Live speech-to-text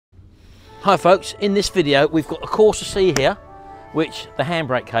Hi folks, in this video we've got a Corsa C here, which the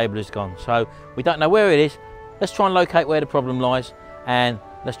handbrake cable has gone. So we don't know where it is. Let's try and locate where the problem lies and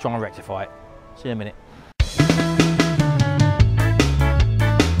let's try and rectify it. See you in a minute.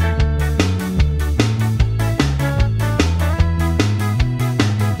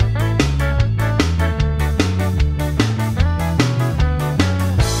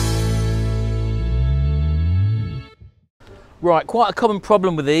 Right, quite a common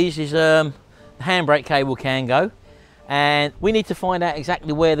problem with these is the handbrake cable can go, and we need to find out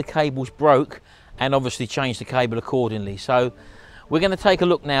exactly where the cable's broke and obviously change the cable accordingly. So we're going to take a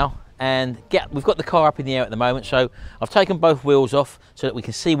look now and we've got the car up in the air at the moment, so I've taken both wheels off so that we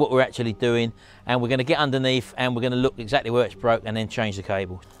can see what we're actually doing, and we're going to get underneath and we're going to look exactly where it's broke and then change the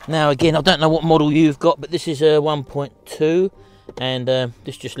cable. Now again, I don't know what model you've got, but this is a 1.2 and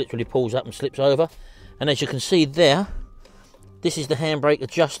this just literally pulls up and slips over, and as you can see there, this is the handbrake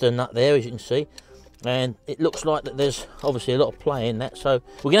adjuster nut there, as you can see, and it looks like that there's obviously a lot of play in that. So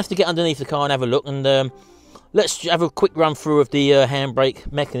we're going to have to get underneath the car and have a look, and let's have a quick run through of the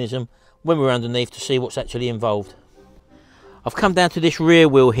handbrake mechanism when we're underneath to see what's actually involved. I've come down to this rear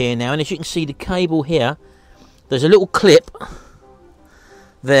wheel here now, and as you can see the cable here, there's a little clip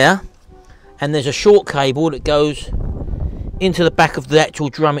there, and there's a short cable that goes into the back of the actual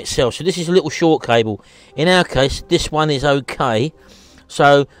drum itself. So this is a little short cable. In our case, this one is okay.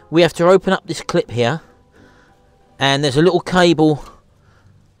 So we have to open up this clip here, and there's a little cable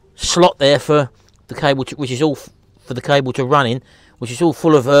slot there for the cable to, which is all for the cable to run in, which is all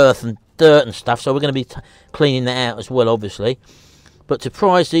full of earth and dirt and stuff. So we're going to be cleaning that out as well, obviously. But to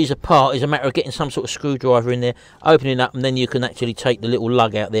prise these apart is a matter of getting some sort of screwdriver in there, opening up, and then you can actually take the little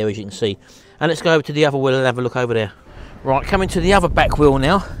lug out there, as you can see. And let's go over to the other wheel and have a look over there. Right, coming to the other back wheel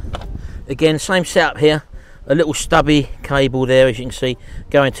now. Again, same setup here. A little stubby cable there, as you can see,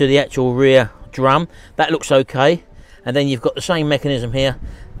 going to the actual rear drum. That looks okay. And then you've got the same mechanism here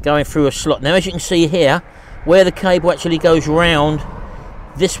going through a slot. Now, as you can see here, where the cable actually goes round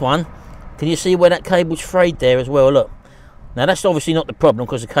this one, can you see where that cable's frayed there as well? Look. Now, that's obviously not the problem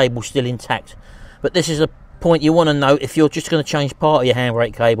because the cable's still intact. But this is a point you want to note if you're just going to change part of your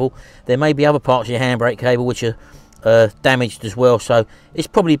handbrake cable. There may be other parts of your handbrake cable which are damaged as well, so it's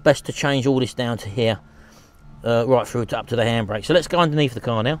probably best to change all this down to here, right through to up to the handbrake. So let's go underneath the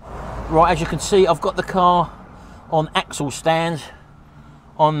car now. Right, as you can see, I've got the car on axle stands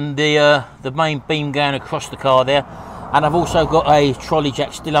on the main beam going across the car there, and I've also got a trolley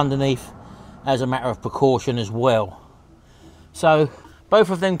jack still underneath as a matter of precaution as well. So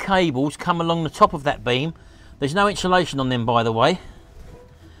both of them cables come along the top of that beam. There's no insulation on them, by the way,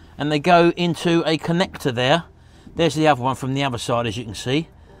 and they go into a connector there. There's the other one from the other side, as you can see.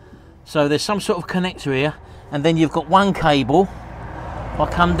 So there's some sort of connector here, and then you've got one cable. If I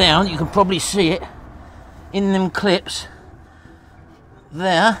come down, you can probably see it in them clips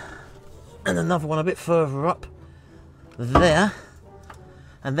there, and another one a bit further up there,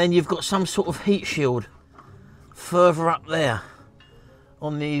 and then you've got some sort of heat shield further up there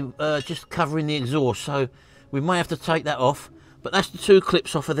on the just covering the exhaust. So we may have to take that off, but that's the two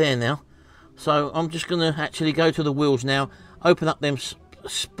clips off of there now. So I'm just going to actually go to the wheels now, open up them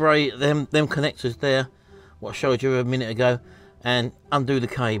spray them connectors there, what I showed you a minute ago, and undo the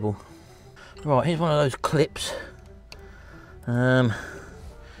cable. Right, here's one of those clips. I've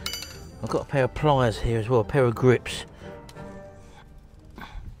got a pair of pliers here as well, a pair of grips.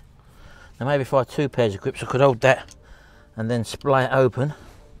 Now maybe if I had two pairs of grips I could hold that and then splay it open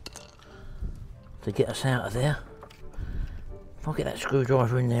to get us out of there. If I get that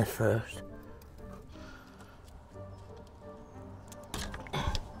screwdriver in there first.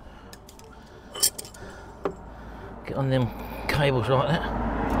 Get on them cables like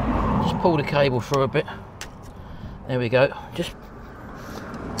that. Just pull the cable through a bit. There we go. Just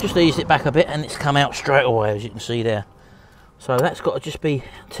eased it back a bit and it's come out straight away, as you can see there. So that's got to just be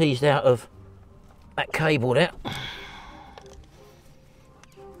teased out of that cable there.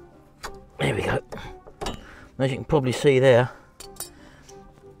 There we go. As you can probably see there,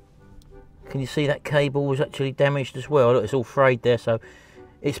 can you see that cable was actually damaged as well? Look, it's all frayed there, so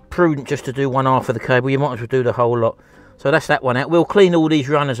it's prudent just to do one half of the cable. You might as well do the whole lot. So that's that one out. We'll clean all these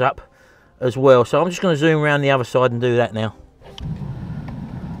runners up as well. So I'm just going to zoom around the other side and do that now.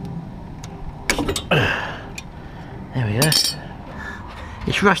 There we go.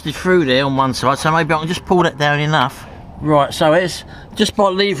 It's rusted through there on one side, so maybe I can just pull that down enough. Right, so it's just by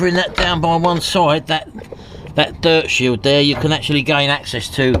levering that down by one side, that dirt shield there, you can actually gain access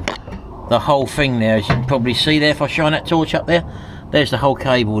to the whole thing there, as you can probably see there. If I shine that torch up there, there's the whole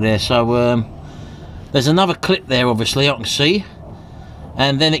cable there. So there's another clip there, obviously I can see,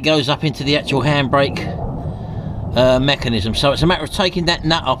 and then it goes up into the actual handbrake mechanism. So it's a matter of taking that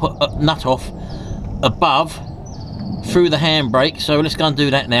nut off above through the handbrake. So let's go and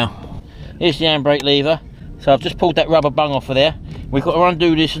do that now. Here's the handbrake lever. So I've just pulled that rubber bung off of there. We've got to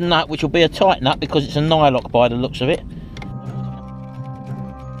undo this nut, which will be a tight nut because it's a nylock by the looks of it.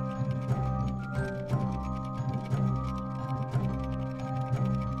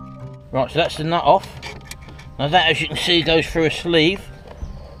 Right, so that's the nut off. Now that, as you can see, goes through a sleeve.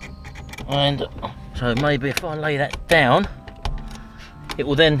 And so maybe if I lay that down, it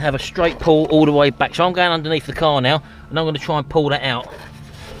will then have a straight pull all the way back. So I'm going underneath the car now, and I'm going to try and pull that out.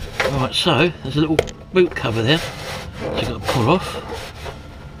 Right, so there's a little boot cover there, so I've got to pull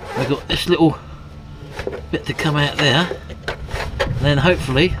off. We've got this little bit to come out there, and then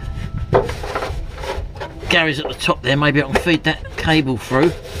hopefully Gary's at the top there. Maybe I can feed that cable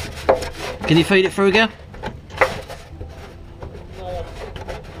through. Can you feed it through, Gary?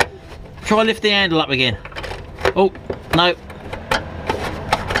 Try lift the handle up again. Oh, no.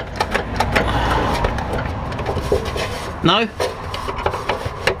 No?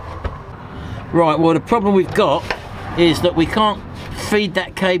 Right, well the problem we've got is that we can't feed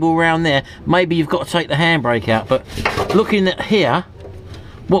that cable around there. Maybe you've got to take the handbrake out, but looking at here,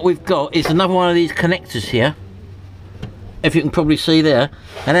 what we've got is another one of these connectors here, if you can probably see there,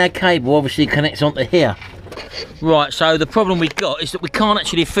 and our cable obviously connects onto here. Right, so the problem we've got is that we can't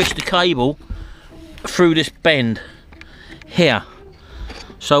actually fish the cable through this bend here.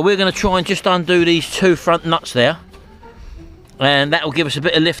 So we're going to try and just undo these two front nuts there, and that will give us a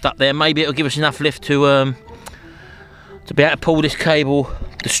bit of lift up there. Maybe it'll give us enough lift to be able to pull this cable,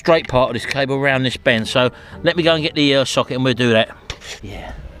 the straight part of this cable, around this bend. So let me go and get the socket and we'll do that.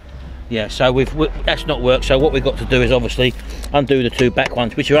 Yeah, so that's not worked. So what we've got to do is obviously undo the two back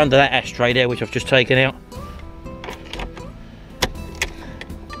ones, which are under that ashtray there, which I've just taken out.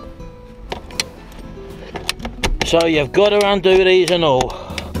 So you've got to undo these and all.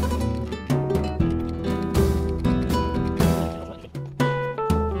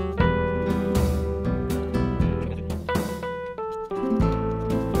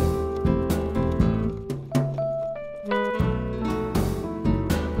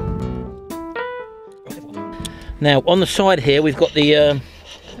 Now on the side here we've got the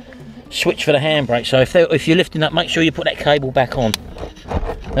switch for the handbrake, so if you're lifting up, make sure you put that cable back on.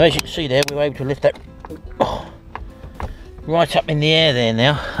 Now as you can see there, we were able to lift that right up in the air there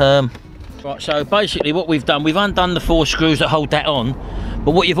now. Right, so basically what we've done, we've undone the 4 screws that hold that on,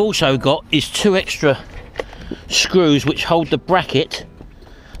 but what you've also got is 2 extra screws which hold the bracket,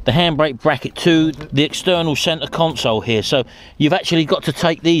 the handbrake bracket, to the external centre console here. So you've actually got to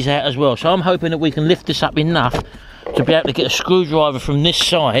take these out as well. So I'm hoping that we can lift this up enough to be able to get a screwdriver from this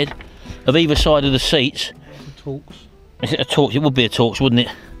side of either side of the seats. Torx. Is it a Torx? It would be a Torx, wouldn't it?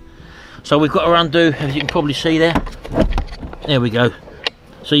 So we've got to undo, as you can probably see there. There we go.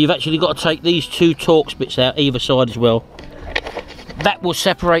 So you've actually got to take these 2 Torx bits out either side as well. That will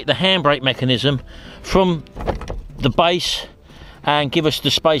separate the handbrake mechanism from the base and give us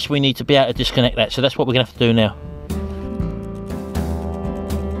the space we need to be able to disconnect that. So that's what we're going to have to do now.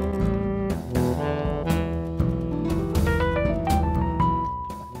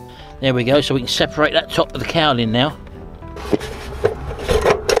 There we go, so we can separate that top of the cowling now.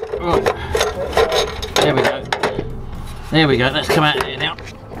 Right. There we go. There we go, that's come out of there now.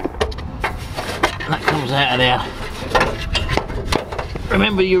 That comes out of there.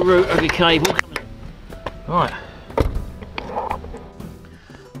 Remember your route of your cable. Right.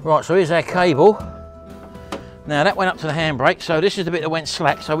 Right, so here's our cable. Now that went up to the handbrake, so this is the bit that went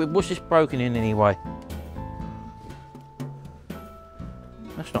slack. So was this broken in any way?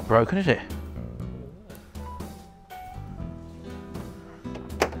 That's not broken, is it?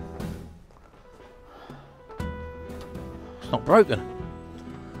 It's not broken.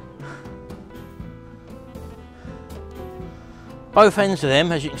 Both ends of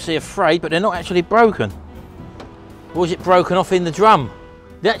them, as you can see, are frayed, but they're not actually broken. Or is it broken off in the drum?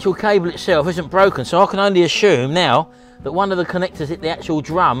 The actual cable itself isn't broken, so I can only assume now that one of the connectors at the actual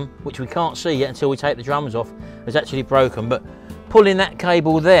drum, which we can't see yet until we take the drums off, is actually broken. But pulling that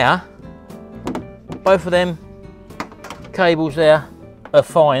cable there, both of them cables there are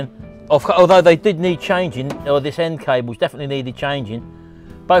fine. Although they did need changing, or this end cables definitely needed changing.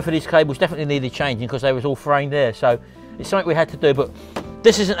 Both of these cables definitely needed changing because they was all framed there. So it's something we had to do, but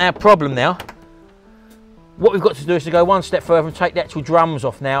this isn't our problem now. What we've got to do is to go one step further and take the actual drums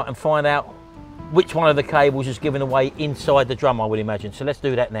off now and find out which one of the cables is given away inside the drum, I would imagine. So let's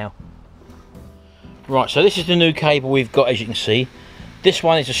do that now. Right, so this is the new cable we've got, as you can see. This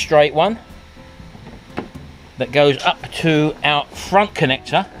one is a straight one. that goes up to our front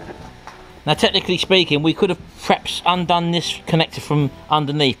connector. Now technically speaking, we could have perhaps undone this connector from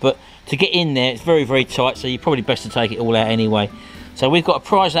underneath, but to get in there it's very, very tight, so you're probably best to take it all out anyway. So we've got to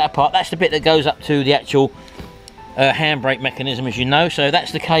prise that apart. That's the bit that goes up to the actual handbrake mechanism, as you know. So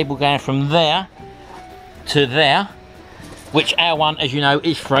that's the cable going from there to there, which our one, as you know,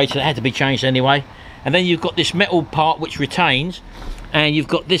 is frayed, so it had to be changed anyway. And then you've got this metal part which retains, and you've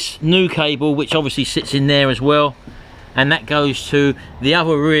got this new cable which obviously sits in there as well, and that goes to the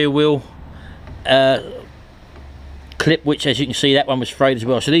other rear wheel clip, which, as you can see, that one was frayed as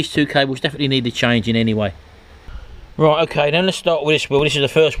well. So these two cables definitely needed changing anyway. Right, okay, then let's start with this wheel. This is the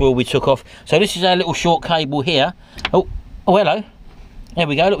first wheel we took off. So this is our little short cable here. Oh, hello. There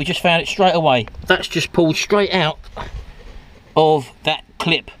we go, look, we just found it straight away. That's just pulled straight out of that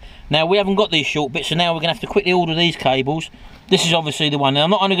clip. Now, we haven't got these short bits, so now we're going to have to quickly order these cables. This is obviously the one. Now, I'm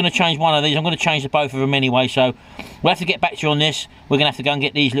not only going to change one of these, I'm going to change the both of them anyway, so we'll have to get back to you on this. We're going to have to go and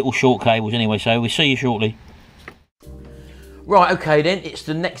get these little short cables anyway, so we'll see you shortly. Right, okay then, it's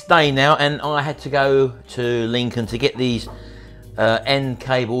the next day now, and I had to go to Lincoln to get these end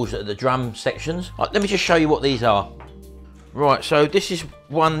cables at the drum sections. Right, let me just show you what these are. Right, so this is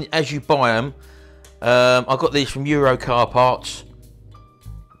one as you buy them. I got these from Euro Car Parts,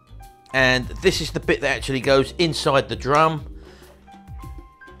 and this is the bit that actually goes inside the drum,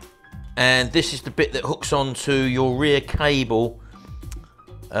 and this is the bit that hooks onto your rear cable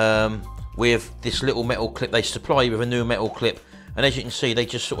with this little metal clip. They supply you with a new metal clip, and as you can see, they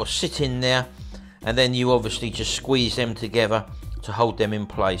just sort of sit in there, and then you obviously just squeeze them together to hold them in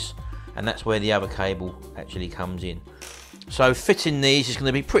place, and that's where the other cable actually comes in. So fitting these is going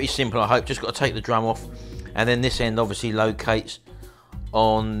to be pretty simple, I hope. Just got to take the drum off, and then this end obviously locates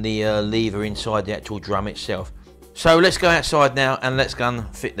on the lever inside the actual drum itself. So let's go outside now and let's go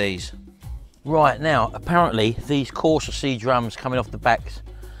and fit these. Right, now apparently these Corsa C drums coming off the backs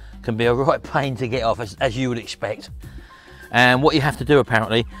can be a right pain to get off, as you would expect. And what you have to do,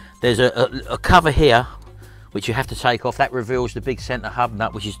 apparently, there's a cover here which you have to take off. That reveals the big centre hub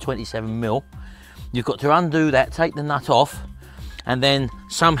nut, which is 27mm. You've got to undo that, take the nut off, and then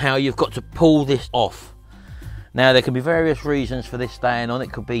somehow you've got to pull this off. Now, there can be various reasons for this staying on.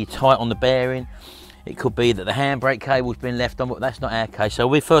 It could be tight on the bearing, it could be that the handbrake cable's been left on, but that's not our case. So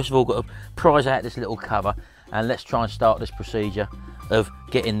we first of all got to prise out this little cover, and let's try and start this procedure of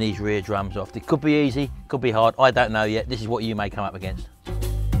getting these rear drums off. It could be easy, could be hard, I don't know yet. This is what you may come up against.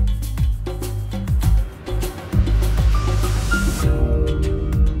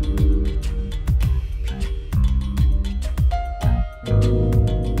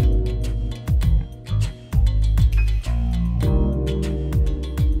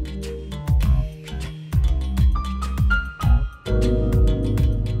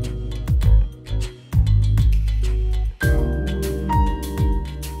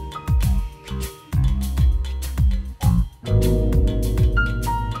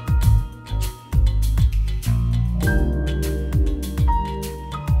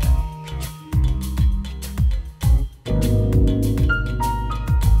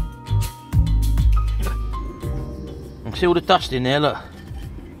 See all the dust in there, look.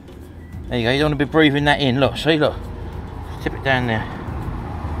 There you go, you don't want to be breathing that in, look, see, look. Tip it down there.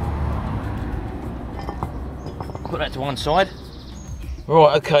 Put that to one side.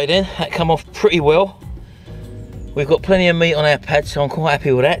 Right, okay then, that come off pretty well. We've got plenty of meat on our pad, so I'm quite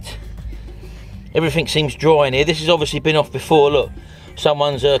happy with that. Everything seems dry in here. This has obviously been off before, look.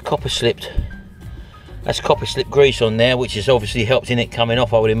 Someone's copper slipped. That's copper slip grease on there, which has obviously helped in it coming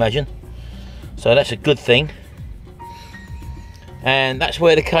off, I would imagine. So that's a good thing. And that's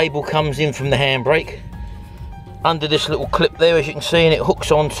where the cable comes in from the handbrake, under this little clip there, as you can see, and it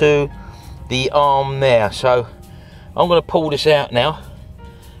hooks onto the arm there. So I'm going to pull this out now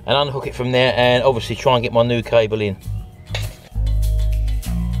and unhook it from there, and obviously try and get my new cable in.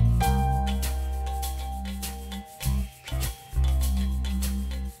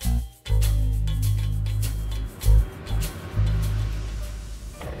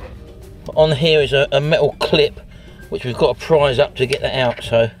 On here is a metal clip which we've got to prise up to get that out.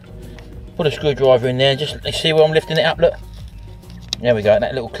 So put a screwdriver in there, just see where I'm lifting it up, look. There we go,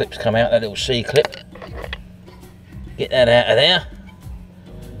 that little clip's come out, that little C clip. Get that out of there.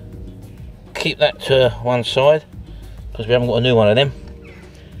 Keep that to one side, because we haven't got a new one of them.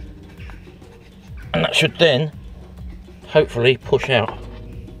 And that should then, hopefully, push out.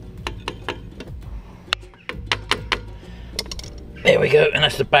 There we go, and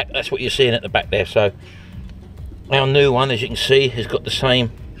that's the back, that's what you're seeing at the back there. So our new one, as you can see, has got the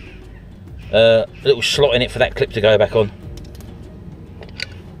same little slot in it for that clip to go back on.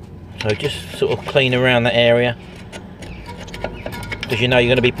 So just sort of clean around that area, because you know you're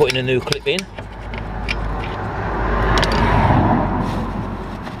going to be putting a new clip in.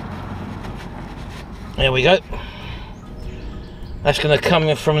 There we go. That's going to come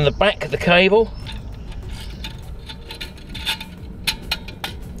in from the back of the cable,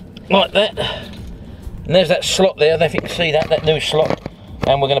 like that. And there's that slot there, I don't know if you can see that, that new slot.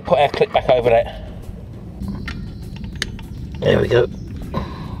 And we're going to put our clip back over that. There we go.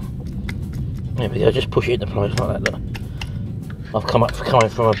 There we go, just push it into place like that, look. I've coming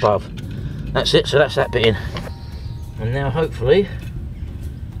from above. That's it, so that's that bit in. And now hopefully,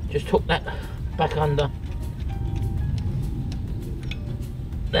 just hook that back under.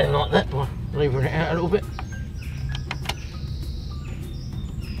 There, like that, by levering it out a little bit.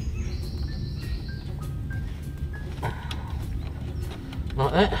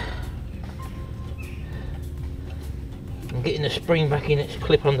 Like that. And getting the spring back in its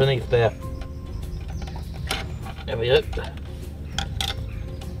clip underneath there. There we go.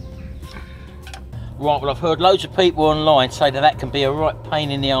 Right, well, I've heard loads of people online say that can be a right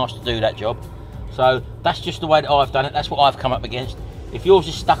pain in the arse to do that job. So that's just the way that I've done it. That's what I've come up against. If yours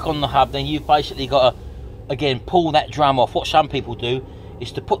is stuck on the hub, then you've basically got to, again, pull that drum off. What some people do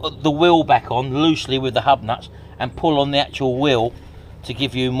is to put the wheel back on loosely with the hub nuts and pull on the actual wheel to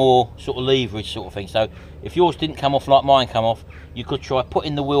give you more sort of leverage sort of thing. So if yours didn't come off like mine come off, you could try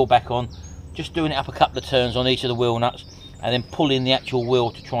putting the wheel back on, just doing it up a couple of turns on each of the wheel nuts, and then pulling the actual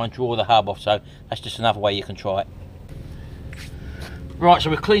wheel to try and draw the hub off. So that's just another way you can try it. Right, so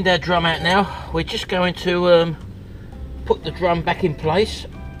we've cleaned our drum out now. We're just going to put the drum back in place,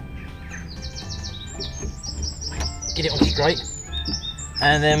 get it on straight,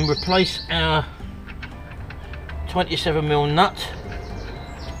 and then replace our 27mm nut.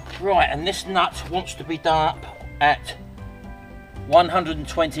 Right, and this nut wants to be done up at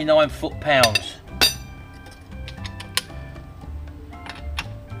 129 foot-pounds.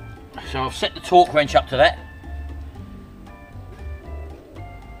 So I've set the torque wrench up to that.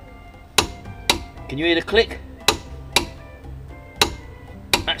 Can you hear the click?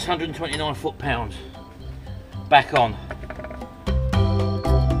 That's 129 foot-pounds. Back on.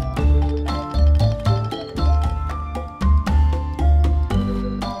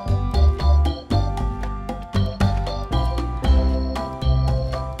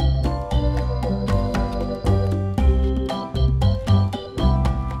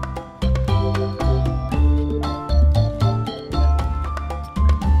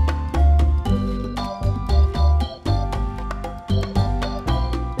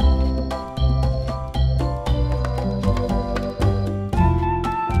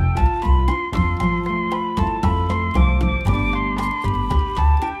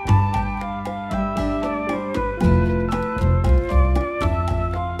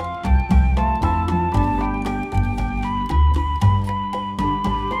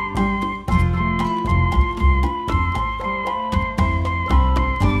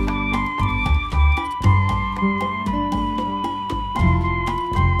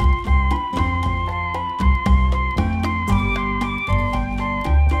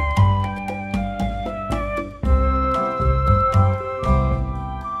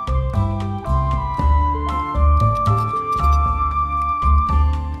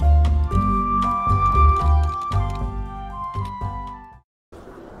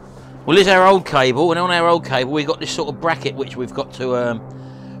 Well, here's our old cable, and on our old cable we've got this sort of bracket which we've got to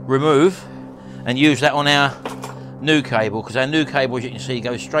remove and use that on our new cable, because our new cable, as you can see,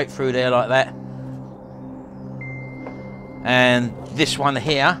 goes straight through there like that. And this one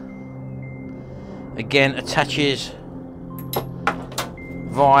here again attaches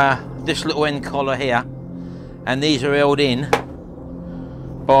via this little end collar here, and these are held in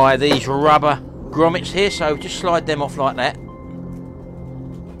by these rubber grommets here, so just slide them off like that.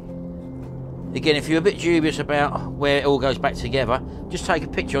 Again, if you're a bit dubious about where it all goes back together, just take a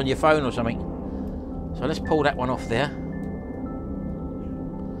picture on your phone or something. So let's pull that one off there,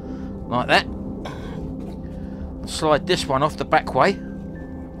 like that. Slide this one off the back way.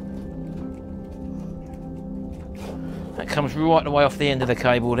 That comes right the way off the end of the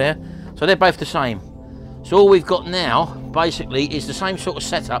cable there. So they're both the same. So all we've got now, basically, is the same sort of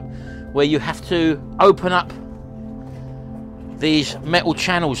setup where you have to open up these metal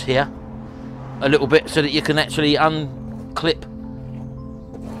channels here a little bit so that you can actually unclip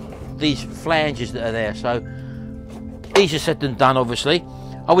these flanges that are there. So easier said than done, obviously.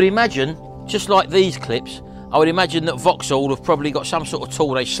 I would imagine, just like these clips, I would imagine that Vauxhall have probably got some sort of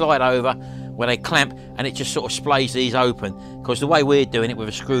tool they slide over where they clamp, and it just sort of splays these open, because the way we're doing it with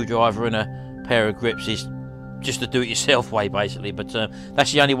a screwdriver and a pair of grips is just the do-it-yourself way, basically. But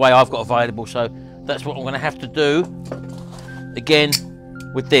that's the only way I've got available, so that's what I'm going to have to do again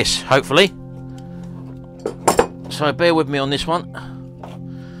with this, hopefully. So bear with me on this one.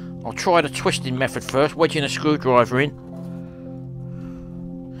 I'll try the twisting method first, wedging a screwdriver in,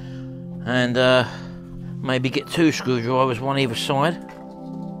 and maybe get 2 screwdrivers, one either side,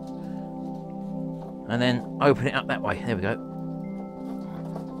 and then open it up that way. There we go.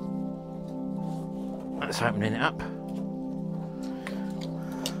 That's opening it up.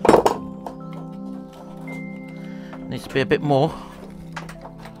 Needs to be a bit more,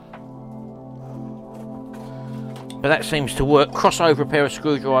 but that seems to work. Cross over a pair of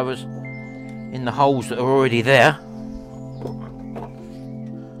screwdrivers in the holes that are already there.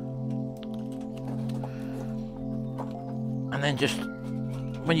 And then just,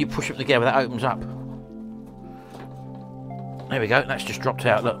 when you push them together, that opens up. There we go, that's just dropped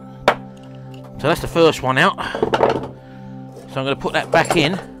out, look. So that's the first one out. So I'm going to put that back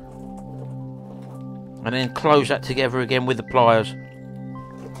in, and then close that together again with the pliers.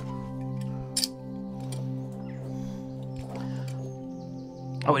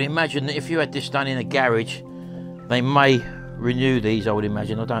 I would imagine that if you had this done in a garage, they may renew these, I would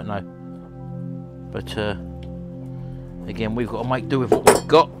imagine, I don't know. But again, we've got to make do with what we've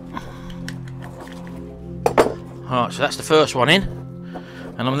got. Alright, so that's the first one in.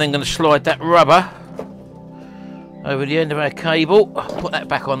 And I'm then going to slide that rubber over the end of our cable, put that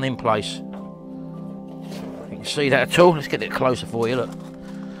back on in place. You can see that at all. Let's get it closer for you, look.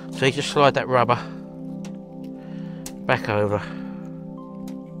 So you just slide that rubber back over.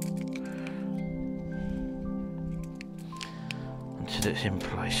 Until it's in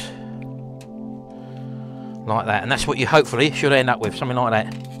place. Like that. And that's what you hopefully should end up with, something like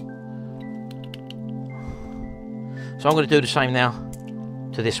that. So I'm going to do the same now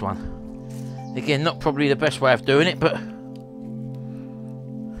to this one. Again, not probably the best way of doing it, but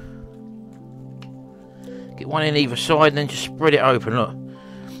get one in either side and then just spread it open, look.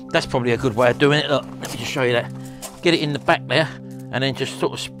 That's probably a good way of doing it, look. Let me just show you that. Get it in the back there and then just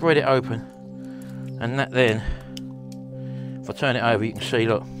sort of spread it open. And that then, if I turn it over, you can see,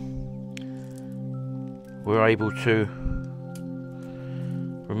 look, we're able to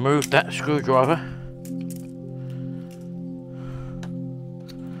remove that screwdriver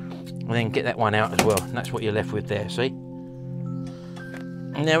and then get that one out as well, and that's what you're left with there, see?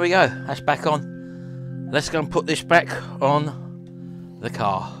 And there we go, that's back on. Let's go and put this back on the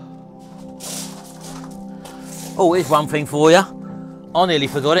car. Oh, here's one thing for you. I nearly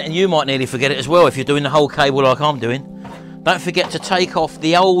forgot it, and you might nearly forget it as well if you're doing the whole cable like I'm doing. Don't forget to take off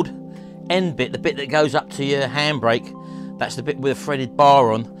the old end bit, the bit that goes up to your handbrake. That's the bit with a threaded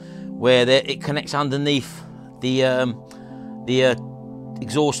bar on, where it connects underneath the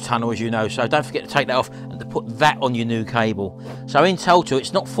exhaust tunnel, as you know. So don't forget to take that off and to put that on your new cable. So in total,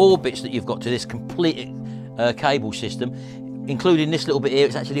 it's not 4 bits that you've got to this complete cable system, including this little bit here.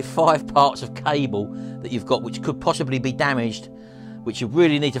 It's actually 5 parts of cable that you've got, which could possibly be damaged, which you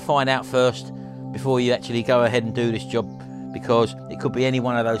really need to find out first before you actually go ahead and do this job, because it could be any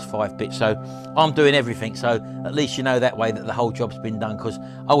one of those 5 bits. So I'm doing everything, so at least you know that way that the whole job's been done, because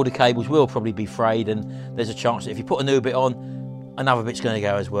older cables will probably be frayed, and there's a chance that if you put a new bit on, another bit's going to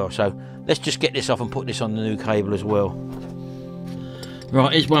go as well. So let's just get this off and put this on the new cable as well.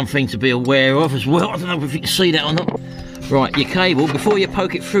 Right, here's one thing to be aware of as well. I don't know if you can see that or not. Right, your cable, before you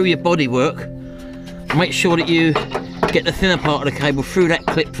poke it through your bodywork, make sure that you get the thinner part of the cable through that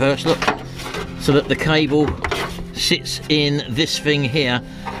clip first, look, so that the cable sits in this thing here,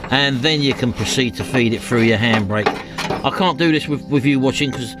 and then you can proceed to feed it through your handbrake. I can't do this with you watching,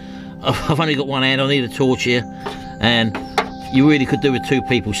 because I've only got one hand. I need a torch here, and you really could do with 2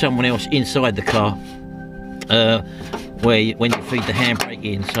 people, someone else inside the car, when you feed the handbrake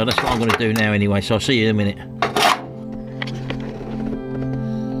in. So that's what I'm going to do now anyway, so I'll see you in a minute.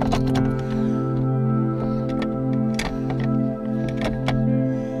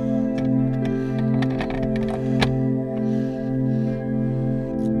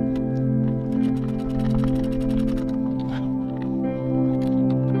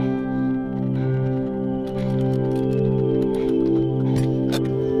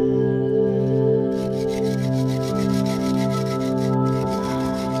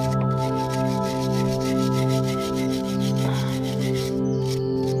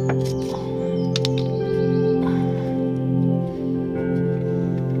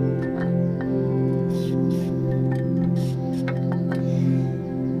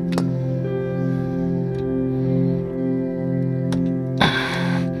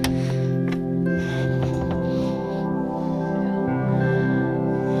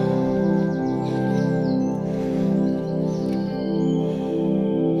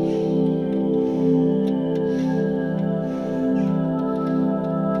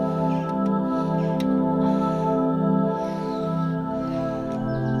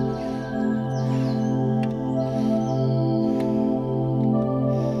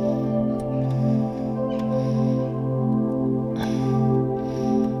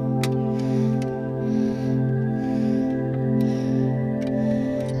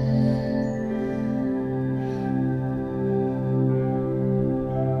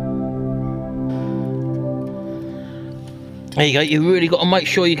 There you go. You really got to make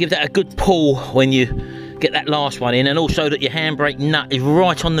sure you give that a good pull when you get that last one in, and also that your handbrake nut is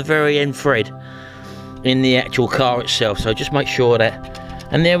right on the very end thread in the actual car itself. So just make sure that,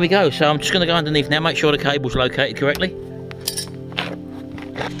 and there we go. So I'm just going to go underneath now, make sure the cable's located correctly.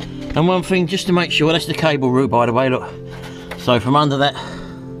 And one thing just to make sure, that's the cable route, by the way, look. So from under that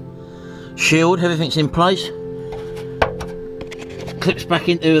shield, everything's in place. Clips back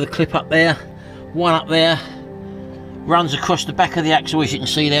into the clip up there, one up there, runs across the back of the axle, as you can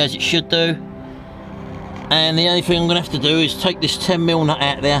see there, as it should do. And the only thing I'm going to have to do is take this 10mm nut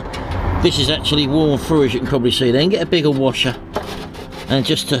out there. This is actually worn through, as you can probably see there, and get a bigger washer, and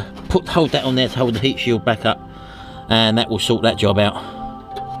just to hold that on there to hold the heat shield back up, and that will sort that job out.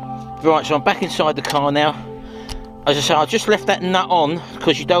 Right, so I'm back inside the car now. As I say, I just left that nut on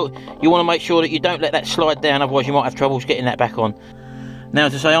because you want to make sure that you don't let that slide down, otherwise you might have troubles getting that back on. Now,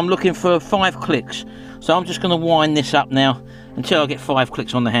 as I say, I'm looking for 5 clicks, so I'm just going to wind this up now until I get 5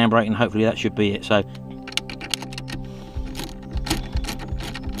 clicks on the handbrake, and hopefully that should be it. So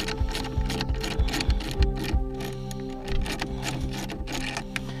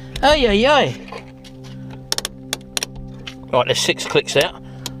oh yeah. Right, there's 6 clicks out.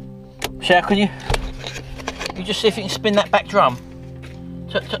 So how can you just see if you can spin that back drum?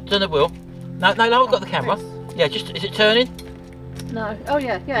 Turn the wheel. No, I've got the camera. Yeah, just, is it turning? No. Oh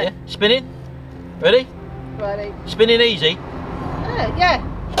yeah. Spinning. Ready? Ready. Spinning easy. Yeah.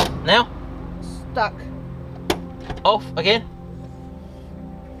 Now? Stuck. Off again.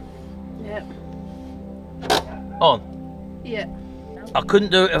 Yep. On. Yeah. I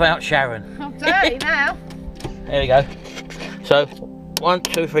couldn't do it without Sharon. I'm dirty now. There we go. So 1,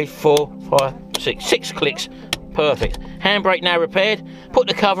 2, 3, 4, 5, 6. 6 clicks. Perfect. Handbrake now repaired. Put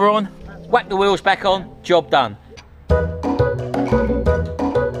the cover on. Whack the wheels back on. Job done.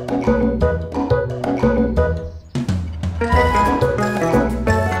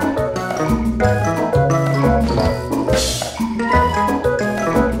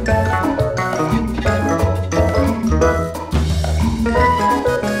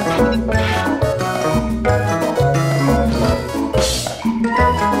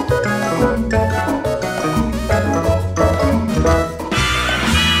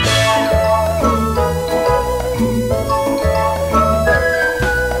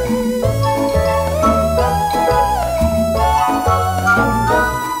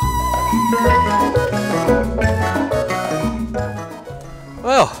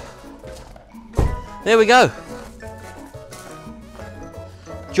 Well, there we go.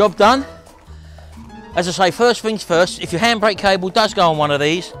 Job done. As I say, first things first, if your handbrake cable does go on one of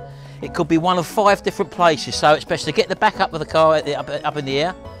these, it could be one of 5 different places, so it's best to get the back up of the car up in the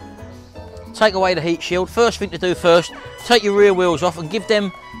air, take away the heat shield. First thing to do first, take your rear wheels off and give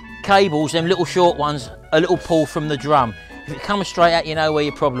them cables, them little short ones, a little pull from the drum. If it comes straight out, you know where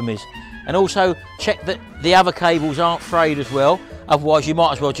your problem is. And also check that the other cables aren't frayed as well, otherwise you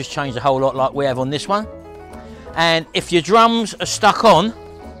might as well just change the whole lot like we have on this one. And if your drums are stuck on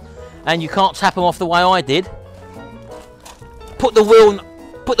and you can't tap them off the way I did, put the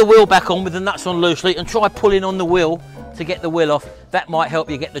wheel back on with the nuts on loosely and try pulling on the wheel to get the wheel off. That might help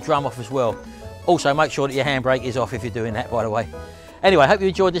you get the drum off as well. Also make sure that your handbrake is off if you're doing that, by the way. Anyway, hope you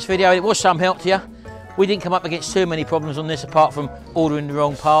enjoyed this video. It was some help to you. We didn't come up against too many problems on this apart from ordering the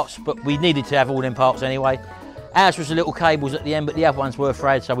wrong parts, but we needed to have all them parts anyway. Ours was the little cables at the end, but the other ones were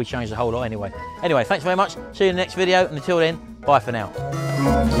frayed, so we changed the whole lot anyway. Anyway, thanks very much. See you in the next video, and until then, bye for now.